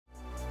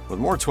With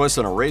more twists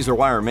on a razor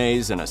wire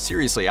maze and a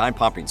seriously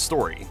eye-popping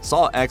story,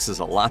 Saw X is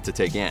a lot to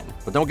take in.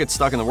 But don't get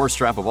stuck in the worst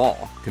trap of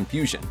all,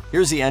 confusion.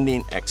 Here's the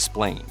ending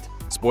explained.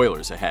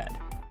 Spoilers ahead.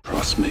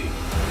 Trust me.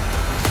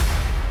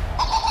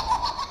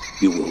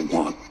 You will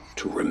want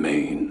to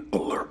remain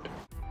alert.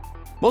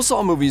 Most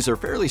Saw movies are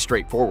fairly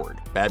straightforward.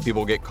 Bad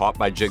people get caught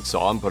by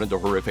Jigsaw and put into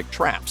horrific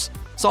traps.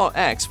 Saw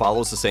X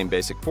follows the same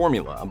basic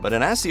formula, but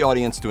it asks the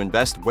audience to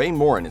invest way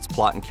more in its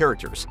plot and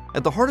characters.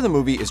 At the heart of the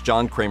movie is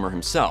John Kramer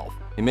himself.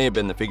 He may have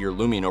been the figure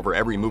looming over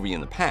every movie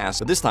in the past,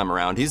 but this time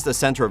around, he's the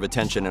center of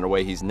attention in a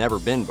way he's never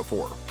been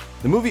before.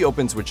 The movie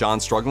opens with John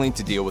struggling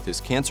to deal with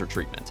his cancer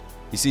treatment.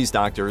 He sees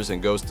doctors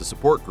and goes to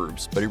support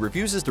groups, but he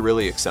refuses to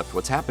really accept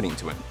what's happening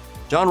to him.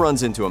 John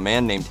runs into a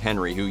man named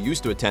Henry who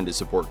used to attend his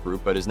support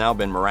group but has now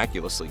been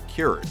miraculously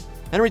cured.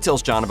 Henry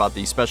tells John about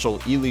the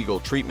special illegal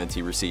treatment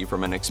he received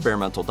from an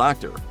experimental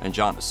doctor, and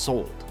John is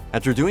sold.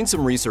 After doing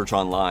some research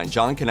online,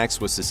 John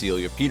connects with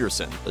Cecilia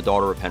Peterson, the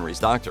daughter of Henry's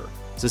doctor.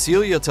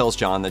 Cecilia tells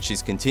John that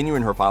she's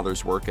continuing her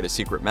father's work at a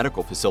secret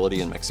medical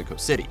facility in Mexico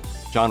City.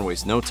 John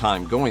wastes no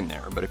time going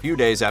there, but a few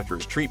days after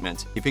his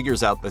treatment, he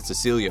figures out that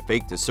Cecilia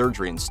faked his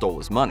surgery and stole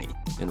his money.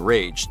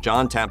 Enraged,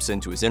 John taps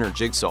into his inner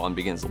Jigsaw and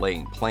begins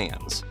laying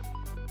plans.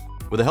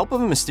 With the help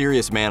of a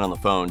mysterious man on the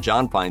phone,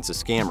 John finds the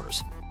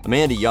scammers.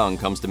 Amanda Young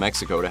comes to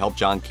Mexico to help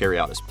John carry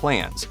out his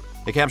plans.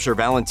 They capture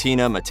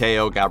Valentina,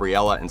 Mateo,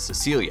 Gabriela, and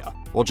Cecilia.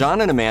 While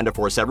John and Amanda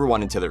force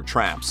everyone into their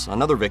traps,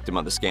 another victim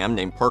of the scam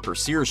named Parker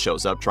Sears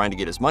shows up trying to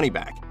get his money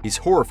back. He's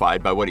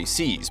horrified by what he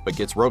sees, but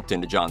gets roped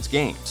into John's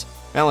games.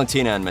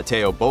 Valentina and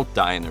Mateo both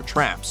die in their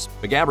traps,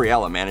 but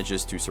Gabriela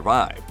manages to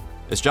survive.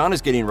 As John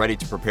is getting ready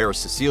to prepare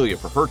Cecilia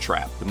for her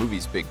trap, the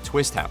movie's big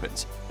twist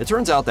happens. It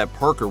turns out that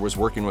Parker was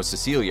working with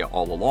Cecilia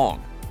all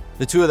along.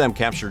 The two of them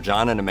capture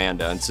John and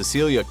Amanda, and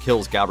Cecilia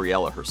kills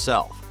Gabriela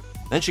herself.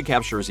 Then she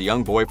captures a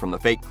young boy from the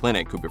fake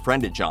clinic who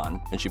befriended John,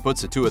 and she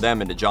puts the two of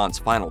them into John's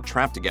final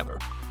trap together.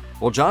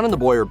 While John and the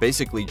boy are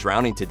basically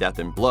drowning to death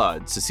in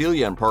blood,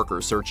 Cecilia and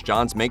Parker search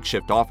John's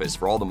makeshift office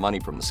for all the money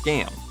from the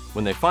scam.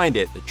 When they find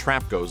it, the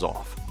trap goes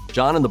off.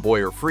 John and the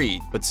boy are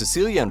freed, but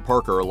Cecilia and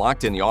Parker are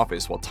locked in the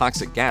office while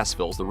toxic gas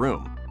fills the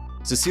room.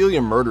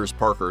 Cecilia murders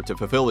Parker to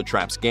fulfill the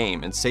trap's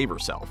game and save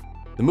herself.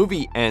 The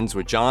movie ends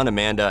with John,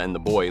 Amanda, and the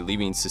boy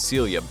leaving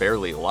Cecilia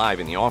barely alive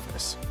in the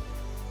office.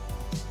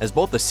 As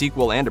both a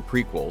sequel and a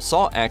prequel,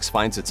 Saw X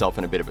finds itself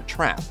in a bit of a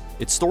trap.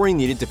 Its story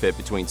needed to fit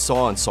between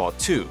Saw and Saw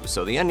 2,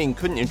 so the ending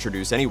couldn't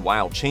introduce any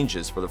wild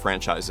changes for the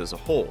franchise as a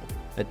whole.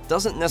 That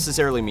doesn't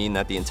necessarily mean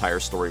that the entire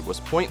story was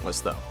pointless,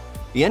 though.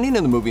 The ending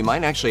of the movie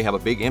might actually have a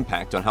big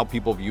impact on how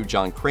people view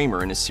John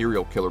Kramer and his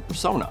serial killer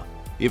persona.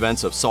 The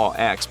events of Saw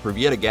X prove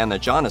yet again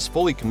that John is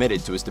fully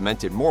committed to his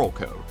demented moral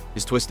code.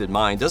 His twisted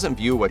mind doesn't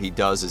view what he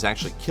does as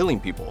actually killing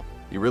people.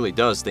 He really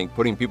does think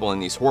putting people in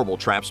these horrible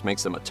traps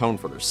makes them atone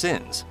for their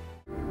sins.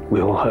 We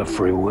all have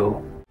free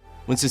will.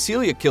 When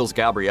Cecilia kills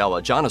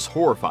Gabriela, John is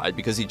horrified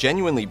because he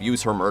genuinely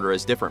views her murder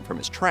as different from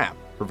his trap.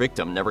 Her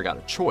victim never got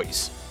a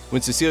choice.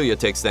 When Cecilia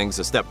takes things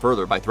a step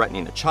further by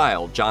threatening a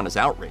child, John is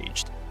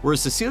outraged.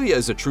 Whereas Cecilia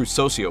is a true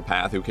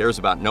sociopath who cares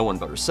about no one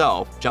but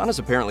herself, John is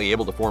apparently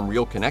able to form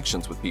real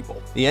connections with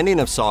people. The ending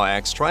of Saw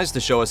X tries to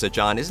show us that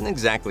John isn't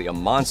exactly a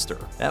monster.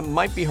 That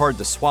might be hard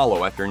to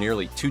swallow after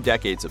nearly 2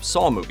 decades of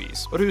Saw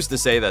movies, but who's to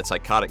say that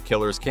psychotic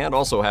killers can't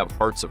also have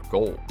hearts of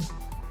gold?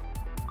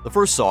 The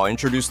first Saw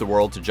introduced the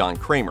world to John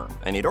Kramer,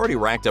 and he'd already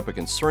racked up a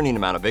concerning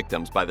amount of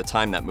victims by the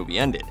time that movie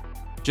ended.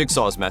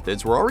 Jigsaw's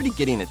methods were already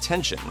getting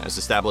attention, as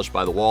established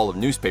by the wall of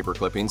newspaper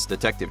clippings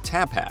Detective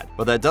Tapp had,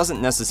 but that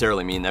doesn't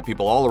necessarily mean that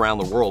people all around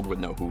the world would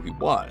know who he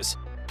was.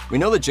 We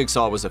know that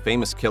Jigsaw was a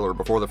famous killer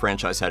before the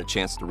franchise had a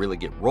chance to really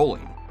get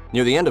rolling.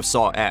 Near the end of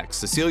Saw X,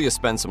 Cecilia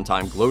spends some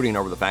time gloating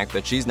over the fact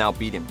that she's now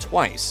beat him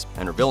twice,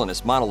 and her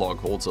villainous monologue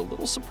holds a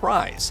little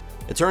surprise.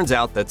 It turns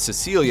out that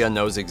Cecilia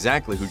knows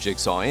exactly who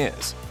Jigsaw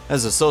is.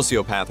 As a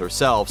sociopath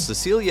herself,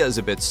 Cecilia is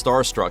a bit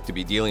starstruck to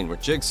be dealing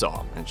with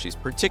Jigsaw, and she's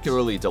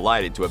particularly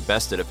delighted to have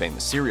bested a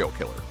famous serial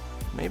killer.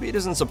 Maybe it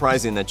isn't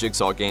surprising that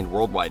Jigsaw gained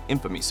worldwide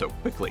infamy so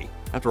quickly.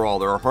 After all,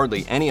 there are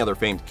hardly any other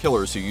famed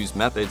killers who use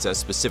methods as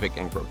specific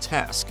and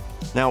grotesque.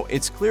 Now,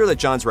 it's clear that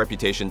John's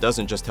reputation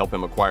doesn't just help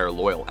him acquire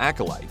loyal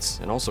acolytes,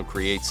 it also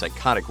creates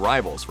psychotic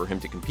rivals for him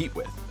to compete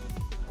with.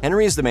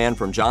 Henry is the man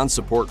from John's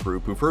support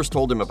group who first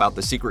told him about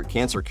the secret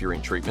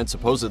cancer-curing treatment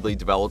supposedly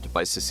developed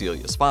by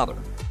Cecilia's father.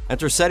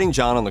 After setting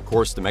John on the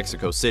course to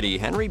Mexico City,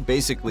 Henry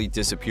basically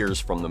disappears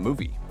from the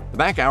movie. The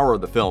back hour of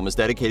the film is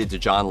dedicated to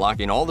John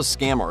locking all the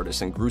scam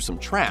artists in gruesome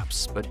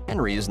traps, but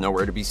Henry is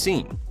nowhere to be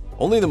seen.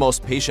 Only the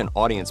most patient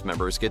audience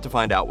members get to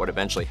find out what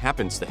eventually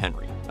happens to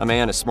Henry. A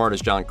man as smart as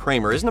John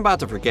Kramer isn't about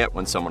to forget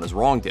when someone has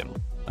wronged him.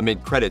 A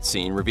mid-credits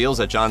scene reveals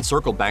that John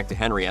circled back to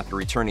Henry after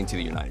returning to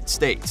the United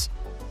States.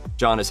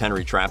 John has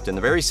Henry trapped in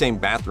the very same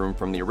bathroom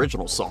from the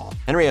original Saw.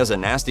 Henry has a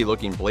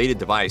nasty-looking bladed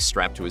device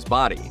strapped to his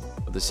body,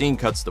 but the scene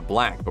cuts to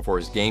black before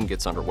his game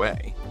gets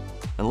underway.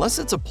 Unless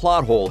it's a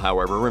plot hole,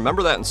 however,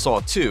 remember that in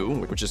Saw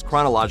 2, which is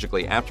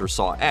chronologically after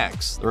Saw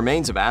X, the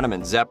remains of Adam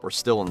and Zepp were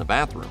still in the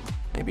bathroom.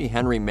 Maybe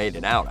Henry made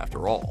it out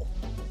after all.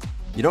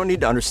 You don't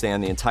need to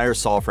understand the entire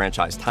Saw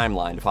franchise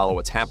timeline to follow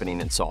what's happening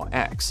in Saw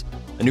X.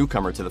 A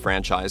newcomer to the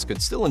franchise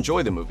could still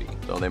enjoy the movie,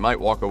 though they might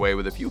walk away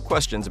with a few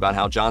questions about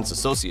how John's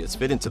associates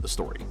fit into the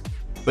story.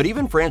 But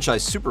even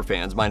franchise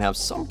superfans might have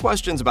some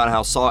questions about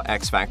how Saw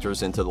X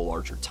factors into the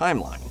larger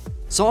timeline.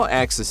 Saw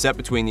X is set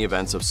between the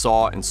events of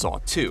Saw and Saw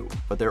 2,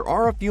 but there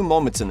are a few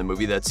moments in the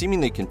movie that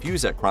seemingly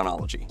confuse that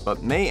chronology,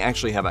 but may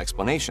actually have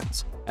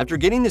explanations. After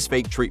getting his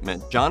fake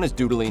treatment, John is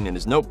doodling in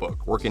his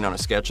notebook, working on a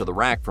sketch of the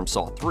rack from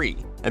Saw 3,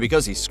 and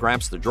because he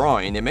scraps the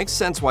drawing, it makes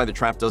sense why the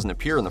trap doesn't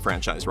appear in the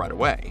franchise right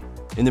away.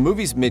 In the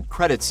movie's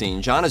mid-credit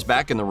scene, John is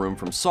back in the room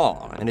from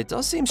Saw, and it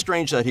does seem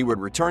strange that he would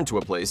return to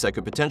a place that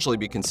could potentially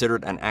be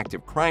considered an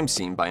active crime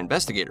scene by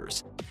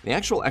investigators. The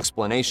actual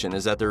explanation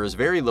is that there is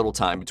very little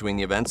time between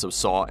the events of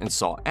Saw and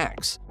Saw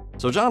X,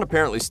 so John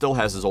apparently still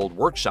has his old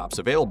workshops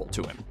available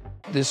to him.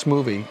 This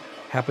movie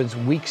happens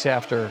weeks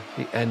after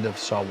the end of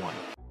Saw 1.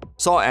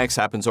 Saw X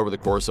happens over the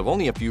course of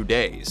only a few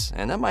days,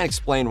 and that might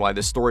explain why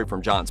this story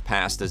from John's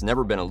past has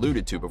never been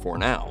alluded to before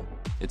now.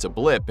 It's a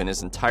blip in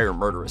his entire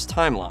murderous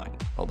timeline,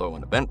 although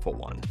an eventful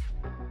one.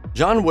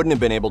 John wouldn't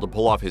have been able to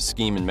pull off his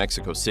scheme in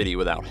Mexico City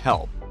without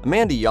help.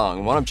 Amanda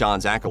Young, one of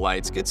John's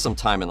acolytes, gets some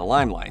time in the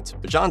limelight,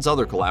 but John's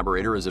other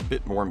collaborator is a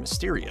bit more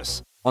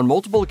mysterious. On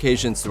multiple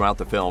occasions throughout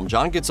the film,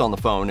 John gets on the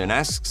phone and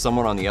asks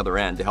someone on the other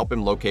end to help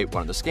him locate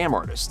one of the scam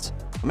artists.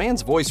 A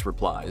man's voice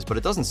replies, but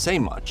it doesn't say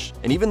much,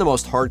 and even the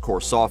most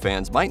hardcore Saw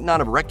fans might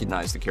not have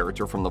recognized the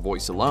character from the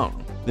voice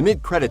alone. The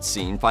mid-credits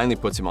scene finally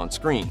puts him on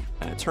screen,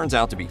 and it turns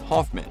out to be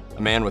Hoffman,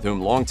 a man with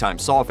whom longtime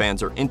Saw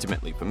fans are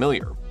intimately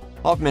familiar.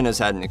 Hoffman has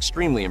had an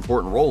extremely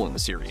important role in the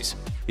series.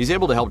 He's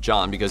able to help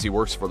John because he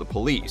works for the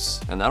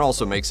police, and that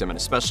also makes him an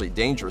especially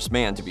dangerous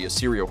man to be a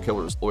serial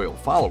killer's loyal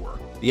follower.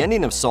 The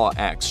ending of Saw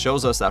X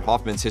shows us that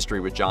Hoffman's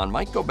history with John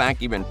might go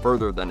back even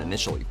further than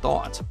initially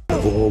thought.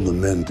 Of all the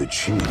men to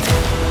cheat,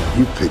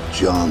 you picked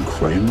John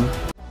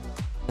Kramer?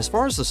 As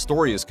far as the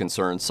story is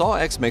concerned, Saw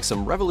X makes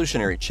some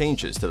revolutionary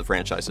changes to the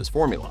franchise's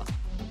formula.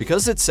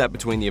 Because it's set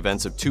between the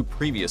events of two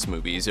previous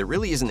movies, it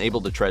really isn't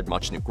able to tread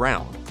much new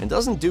ground, and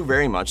doesn't do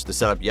very much to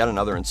set up yet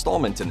another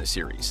installment in the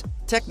series.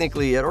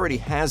 Technically, it already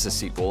has a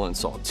sequel in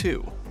Saw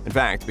 2. In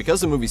fact,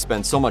 because the movie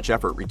spends so much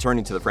effort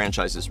returning to the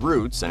franchise's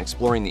roots and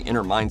exploring the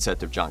inner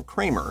mindset of John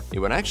Kramer, it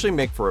would actually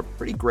make for a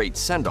pretty great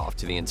send-off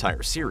to the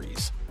entire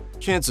series.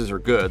 Chances are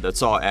good that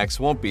Saw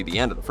X won't be the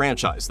end of the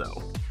franchise,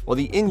 though. While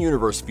the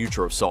in-universe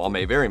future of Saw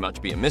may very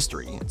much be a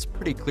mystery, it's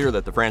pretty clear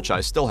that the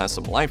franchise still has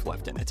some life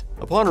left in it.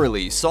 Upon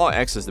release, Saw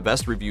X is the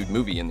best reviewed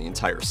movie in the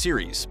entire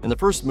series, and the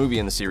first movie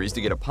in the series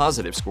to get a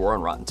positive score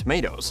on Rotten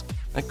Tomatoes.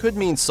 That could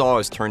mean Saw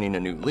is turning a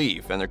new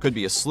leaf, and there could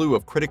be a slew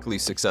of critically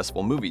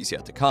successful movies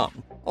yet to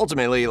come.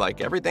 Ultimately,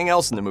 like everything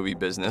else in the movie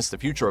business, the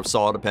future of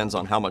Saw depends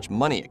on how much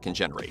money it can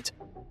generate.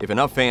 If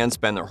enough fans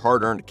spend their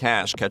hard-earned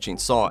cash catching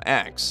Saw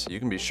X, you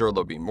can be sure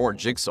there'll be more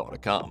Jigsaw to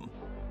come.